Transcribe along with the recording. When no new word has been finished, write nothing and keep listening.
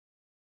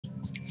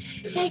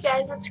Hey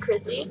guys, it's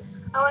Chrissy.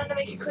 I wanted to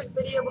make a quick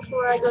video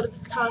before I go to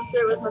this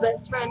concert with my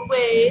best friend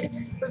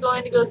Wade. We're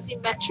going to go see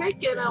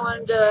Metric, and I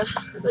wanted to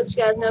let you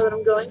guys know that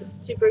I'm going.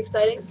 It's super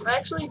exciting. I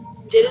actually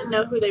didn't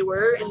know who they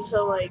were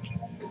until like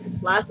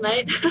last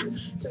night,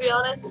 to be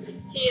honest.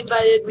 He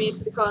invited me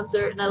to the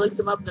concert, and I looked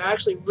them up, and they're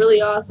actually really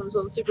awesome,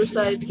 so I'm super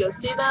excited to go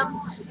see them.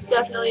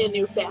 Definitely a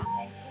new fan.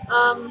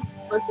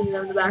 Listening to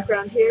them in the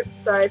background here.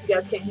 Sorry if you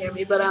guys can't hear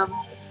me, but I'm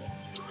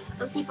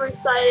super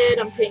excited.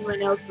 I'm painting my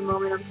nails at the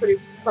moment. I'm pretty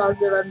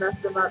positive I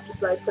messed them up just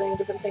by putting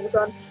different things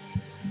on.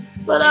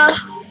 But,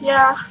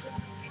 yeah,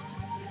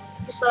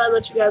 just thought I'd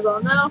let you guys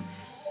all know.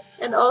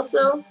 And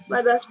also,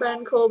 my best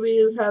friend Colby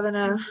is having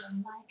a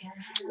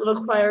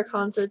little choir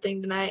concert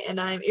thing tonight, and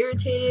I'm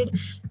irritated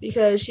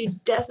because she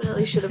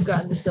definitely should have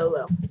gotten the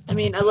solo. I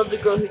mean, I love the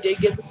girl who did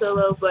get the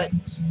solo, but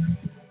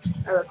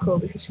I love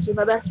Colby because she's been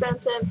my best friend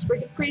since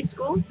freaking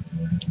preschool,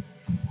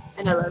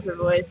 and I love her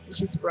voice, and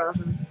she's super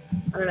awesome.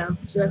 I don't know,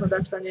 she's like my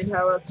best friend in the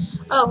entire world.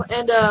 Oh,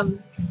 and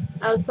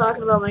I was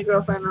talking about my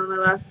girlfriend on my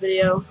last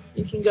video.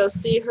 You can go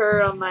see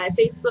her on my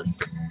Facebook.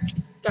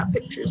 Got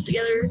pictures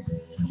together.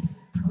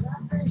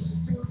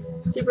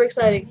 Super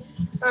exciting.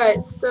 Alright,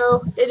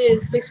 so it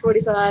is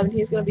 6:45 and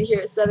he's going to be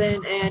here at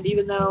 7, and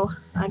even though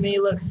I may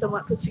look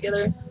somewhat put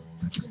together,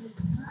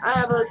 I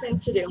have other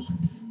things to do.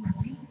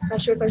 Not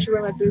sure if I should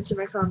wear my boots or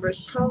my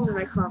Converse. Probably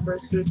my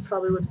Converse boots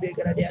probably wouldn't be a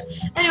good idea.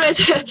 Anyways,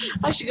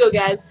 I should go,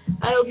 guys.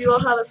 I hope you all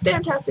have a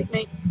fantastic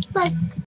night. Bye.